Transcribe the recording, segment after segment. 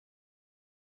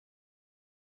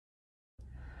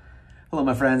Hello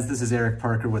my friends, this is Eric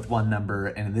Parker with One Number,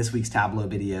 and in this week's Tableau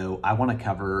video, I want to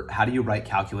cover how do you write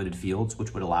calculated fields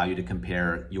which would allow you to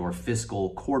compare your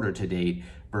fiscal quarter to date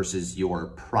versus your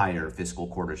prior fiscal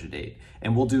quarter to date.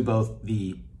 And we'll do both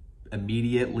the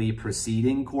immediately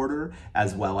preceding quarter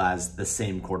as well as the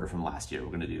same quarter from last year.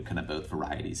 We're going to do kind of both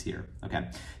varieties here. Okay,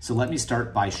 so let me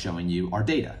start by showing you our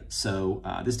data. So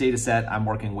this data set I'm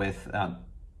working with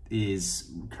is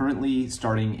currently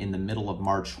starting in the middle of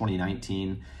March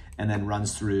 2019 and then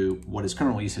runs through what is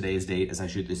currently today's date as I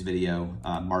shoot this video,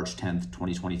 March 10th,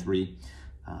 2023.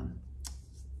 I'm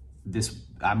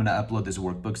gonna upload this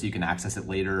workbook so you can access it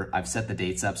later. I've set the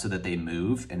dates up so that they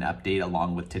move and update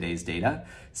along with today's data.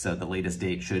 So the latest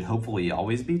date should hopefully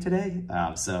always be today.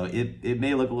 So it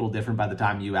may look a little different by the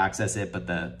time you access it, but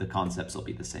the concepts will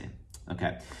be the same.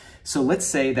 Okay, so let's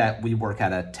say that we work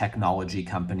at a technology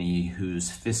company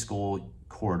whose fiscal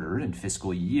quarter and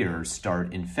fiscal years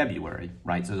start in February,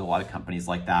 right? So there's a lot of companies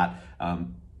like that,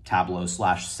 Tableau /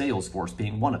 Salesforce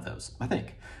being one of those, I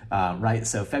think, right?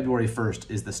 So February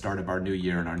 1st is the start of our new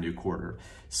year and our new quarter.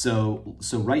 So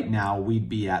right now we'd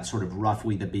be at sort of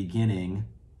roughly the beginning,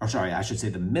 or sorry, I should say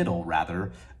the middle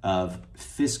rather, of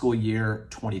fiscal year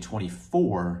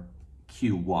 2024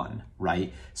 Q1,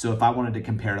 right? So if I wanted to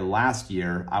compare to last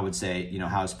year, I would say, you know,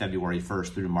 how's February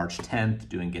 1st through March 10th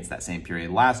doing against that same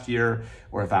period last year?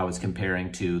 Or if I was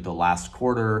comparing to the last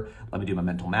quarter, let me do my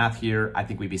mental math here. I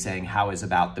think we'd be saying how is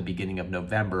about the beginning of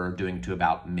November doing to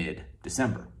about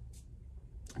mid-December.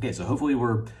 Okay, so hopefully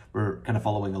we're kind of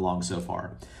following along so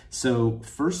far. So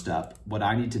first up, what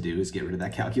I need to do is get rid of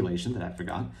that calculation that I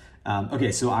forgot.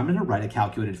 Okay, so I'm gonna write a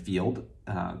calculated field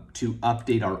to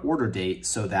update our order date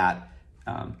so that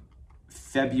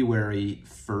February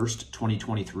 1st,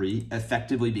 2023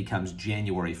 effectively becomes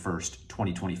January 1st,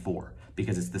 2024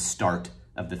 because it's the start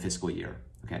of the fiscal year.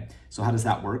 Okay, so how does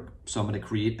that work? So I'm going to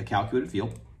create a calculated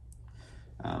field.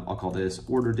 I'll call this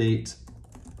order date,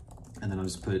 and then I'll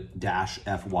just put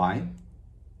 -FY.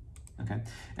 Okay,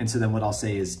 and so then what I'll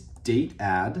say is date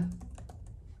add, and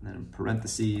then in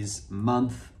parentheses,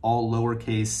 month, all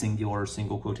lowercase, singular,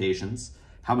 single quotations.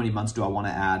 How many months do I want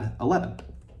to add? 11.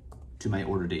 To my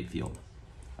order date field.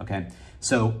 Okay,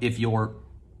 so if your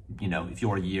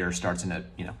year starts in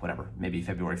whatever, maybe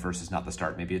February 1st is not the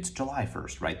start, maybe it's July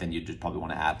 1st, right? Then you just probably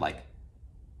want to add like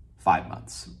 5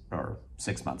 months or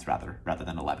 6 months rather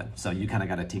than 11. So you kind of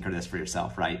got to tinker this for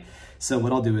yourself, right? So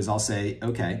what I'll do is I'll say,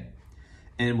 okay,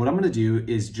 and what I'm going to do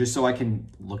is just so I can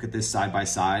look at this side by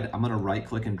side, I'm going to right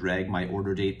click and drag my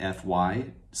order date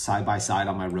FY side by side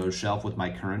on my row shelf with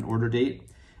my current order date.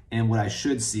 And what I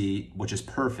should see, which is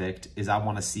perfect, is I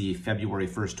want to see February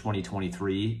 1st,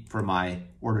 2023 for my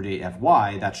order date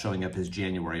FY. That's showing up as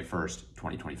January 1st,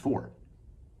 2024.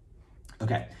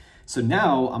 Okay, so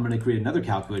now I'm going to create another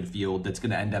calculated field that's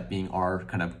going to end up being our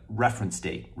kind of reference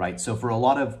date, right? So for a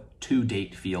lot of to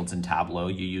date fields in Tableau,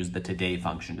 you use the today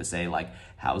function to say like,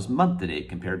 how's month to date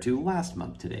compared to last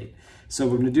month to date? So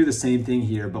we're going to do the same thing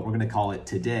here, but we're going to call it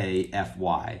today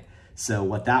FY. So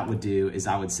what that would do is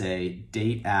I would say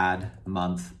date add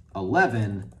month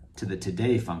 11 to the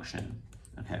today function.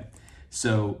 Okay,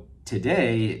 so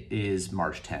today is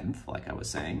March 10th, like I was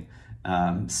saying.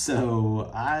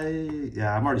 So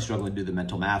I'm already struggling to do the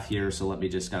mental math here. So let me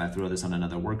just kind of throw this on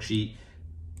another worksheet.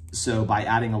 So by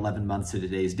adding 11 months to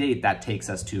today's date, that takes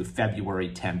us to February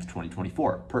 10th,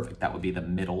 2024. Perfect, that would be the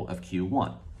middle of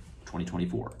Q1,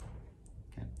 2024.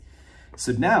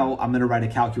 So now I'm going to write a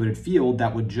calculated field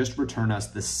that would just return us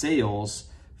the sales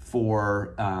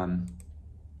for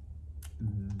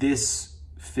this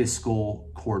fiscal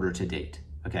quarter to date.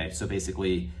 Okay, so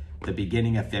basically the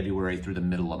beginning of February through the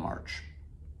middle of March.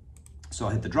 So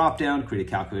I'll hit the drop down, create a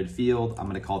calculated field. I'm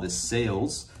going to call this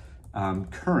sales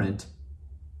current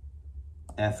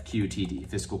FQTD,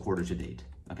 fiscal quarter to date.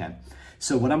 Okay,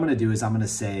 so what I'm going to do is I'm going to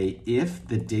say if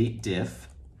the date diff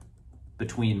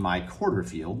between my quarter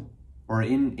field, or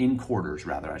in quarters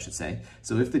rather, I should say.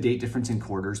 So if the date difference in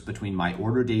quarters between my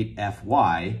order date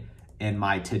FY and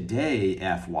my today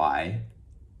FY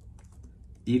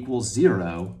equals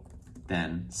 0,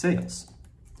 then sales.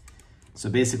 So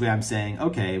basically I'm saying,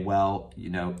 okay, well, you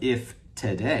know, if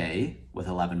today with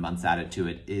 11 months added to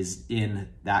it is in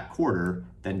that quarter,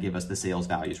 then give us the sales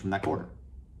values from that quarter.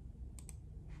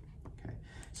 Okay,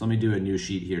 so let me do a new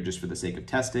sheet here just for the sake of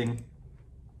testing.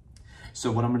 So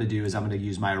what I'm going to do is I'm going to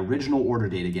use my original order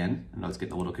date again. I know it's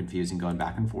getting a little confusing going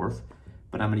back and forth,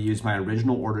 but I'm going to use my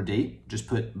original order date, just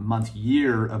put month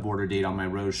year of order date on my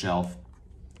row shelf.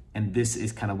 And this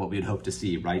is kind of what we'd hope to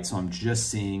see, right? So I'm just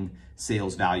seeing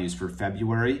sales values for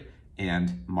February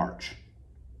and March.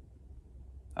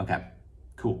 Okay,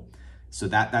 cool. So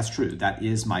that's true. That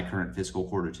is my current fiscal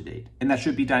quarter to date. And that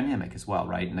should be dynamic as well,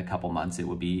 right? In a couple months, it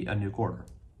would be a new quarter.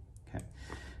 Okay.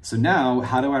 So now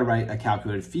how do I write a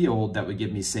calculated field that would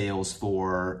give me sales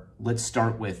for, let's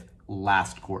start with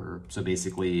last quarter. So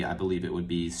basically, I believe it would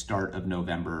be start of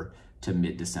November to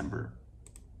mid-December.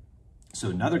 So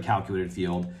another calculated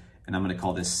field, and I'm going to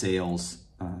call this sales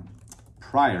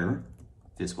prior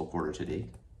fiscal quarter to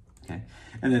date. Okay.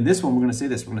 And then this one, we're going to say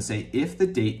this. We're going to say if the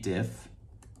date diff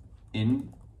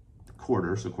in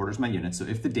quarter, so quarter is my unit. So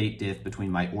if the date diff between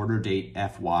my order date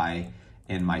FY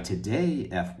and my today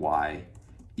FY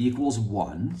equals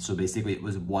 1, so basically it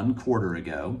was 1 quarter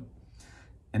ago,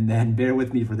 and then bear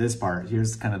with me for this part.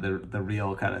 Here's kind of the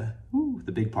real kind of,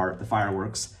 the big part, the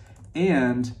fireworks.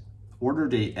 And order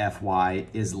date FY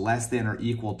is less than or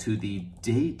equal to the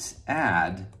date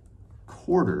add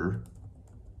quarter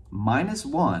minus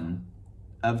 1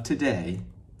 of today,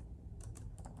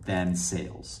 then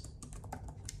sales.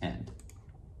 End.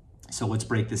 So let's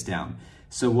break this down.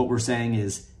 So what we're saying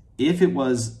is if it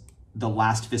was the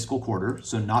last fiscal quarter,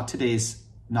 so not today's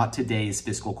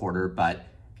fiscal quarter, but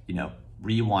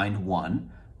rewind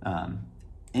 1,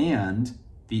 and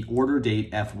the order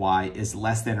date FY is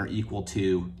less than or equal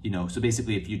to, so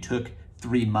basically if you took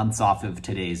 3 months off of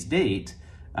today's date,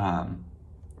 and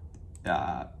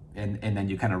then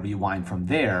you kind of rewind from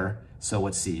there. So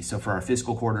let's see. So for our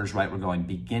fiscal quarters, right, we're going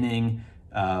beginning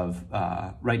of,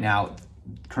 right now,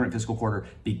 current fiscal quarter,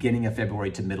 beginning of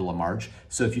February to middle of March.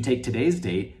 So if you take today's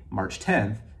date, March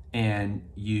 10th, and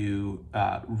you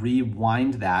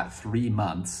rewind that 3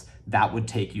 months, that would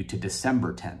take you to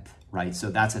December 10th, right? So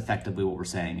that's effectively what we're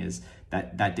saying is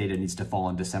that that data needs to fall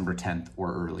on December 10th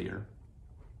or earlier.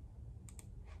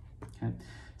 Okay,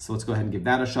 so let's go ahead and give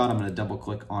that a shot. I'm going to double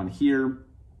click on here.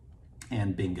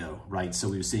 And bingo, right? So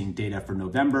we were seeing data for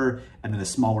November and then a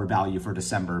smaller value for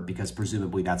December because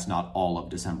presumably that's not all of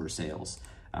December sales.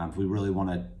 If we really want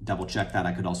to double check that,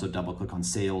 I could also double click on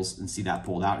sales and see that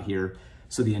pulled out here.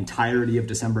 So the entirety of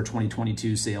December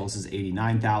 2022 sales is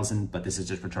 89,000, but this is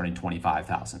just returning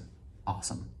 25,000.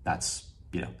 Awesome. That's,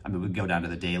 we could go down to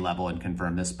the day level and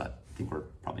confirm this, but I think we're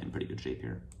probably in pretty good shape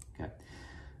here. Okay.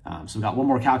 So we've got one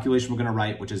more calculation we're going to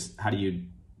write, which is how do you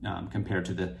compared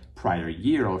to the prior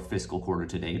year or fiscal quarter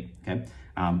to date. Okay.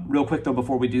 Real quick though,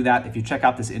 before we do that, if you check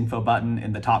out this info button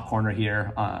in the top corner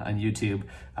here on YouTube,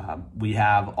 we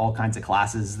have all kinds of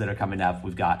classes that are coming up.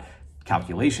 We've got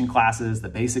calculation classes, the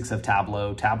basics of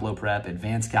Tableau, Tableau prep,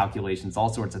 advanced calculations, all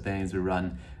sorts of things. We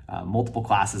run multiple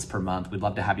classes per month. We'd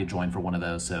love to have you join for one of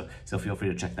those. So feel free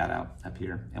to check that out up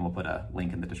here, and we'll put a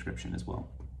link in the description as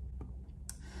well.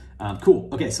 Cool.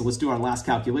 Okay, so let's do our last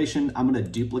calculation. I'm going to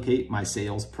duplicate my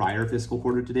sales prior fiscal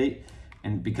quarter to date,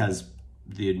 and because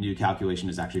the new calculation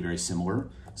is actually very similar,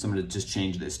 so I'm going to just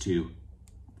change this to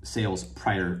sales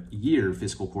prior year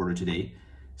fiscal quarter to date.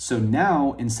 So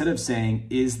now, instead of saying,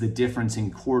 is the difference in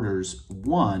quarters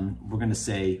 1, we're going to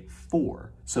say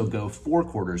 4. So go 4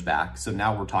 quarters back. So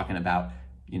now we're talking about,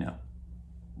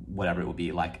 whatever it would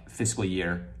be, like fiscal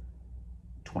year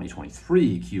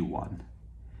 2023 Q1.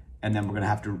 And then we're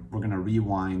going to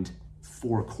rewind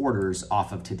 4 quarters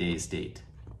off of today's date.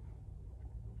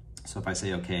 So if I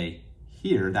say, okay,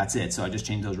 here, that's it. So I just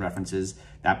change those references.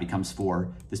 That becomes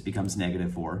 4. This becomes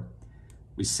 -4.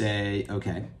 We say,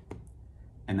 okay.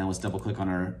 And then let's double click on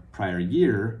our prior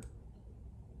year.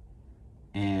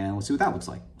 And let's see what that looks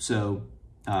like. So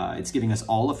it's giving us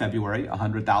all of February,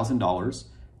 $100,000.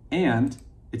 And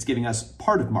it's giving us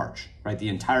part of March, right? The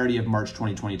entirety of March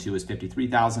 2022 is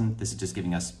 53,000. This is just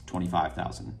giving us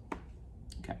 25,000.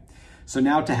 Okay. So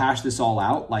now to hash this all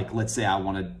out, like let's say I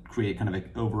want to create kind of an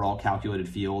overall calculated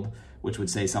field, which would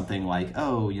say something like,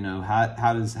 oh,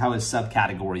 how is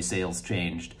subcategory sales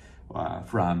changed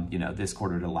from this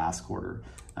quarter to last quarter?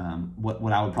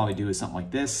 What I would probably do is something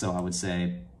like this. So I would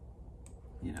say,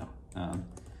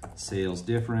 sales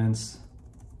difference.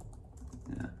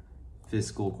 Yeah.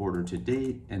 Fiscal quarter to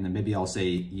date, and then maybe I'll say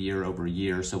year over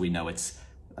year so we know it's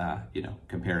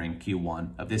comparing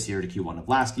Q1 of this year to Q1 of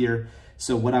last year.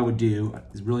 So what I would do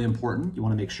is really important. You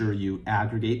want to make sure you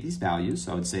aggregate these values.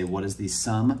 So I would say, what is the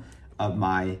sum of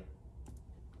my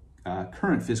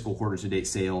current fiscal quarter to date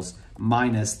sales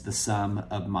minus the sum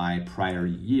of my prior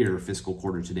year fiscal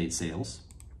quarter to date sales?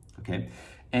 Okay.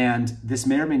 And this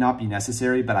may or may not be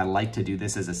necessary, but I like to do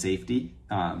this as a safety.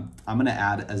 I'm going to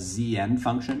add a ZN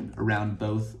function around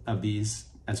both of these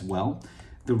as well.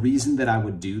 The reason that I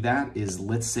would do that is,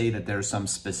 let's say that there's some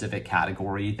specific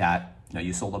category that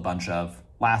you sold a bunch of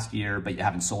last year, but you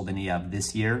haven't sold any of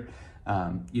this year.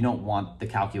 You don't want the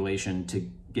calculation to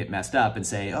get messed up and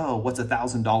say, oh, what's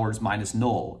 $1,000 minus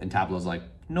null? And Tableau's like,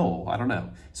 null? I don't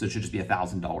know. So it should just be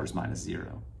 $1,000 minus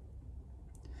 0.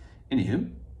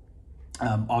 Anywho,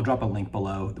 I'll drop a link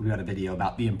below. We got a video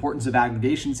about the importance of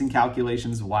aggregations in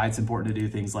calculations, why it's important to do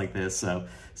things like this. So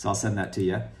I'll send that to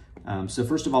you. So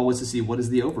first of all, was to see what is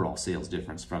the overall sales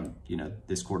difference from,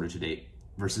 this quarter to date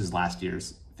versus last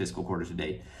year's fiscal quarter to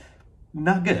date.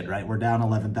 Not good, right? We're down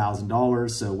 $11,000.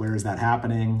 So where is that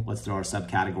happening? Let's throw our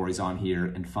subcategories on here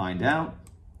and find out.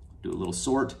 Do a little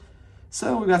sort.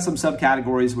 So we've got some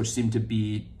subcategories which seem to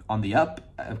be on the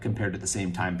up compared to the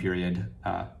same time period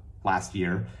last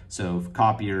year. So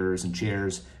copiers and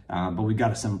chairs, but we've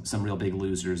got some real big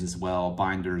losers as well.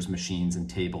 Binders, machines, and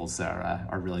tables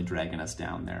are really dragging us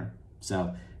down there.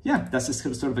 So yeah, that's just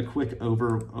sort of a quick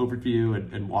overview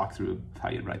and walkthrough of how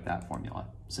you'd write that formula.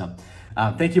 So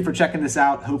thank you for checking this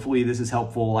out. Hopefully this is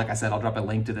helpful. Like I said, I'll drop a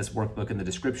link to this workbook in the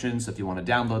description. So if you want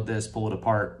to download this, pull it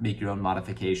apart, make your own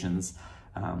modifications,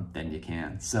 then you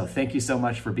can. So thank you so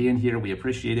much for being here. We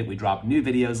appreciate it. We drop new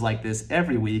videos like this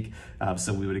every week.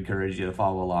 So we would encourage you to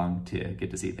follow along to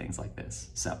get to see things like this.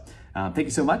 So thank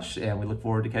you so much, and we look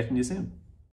forward to catching you soon.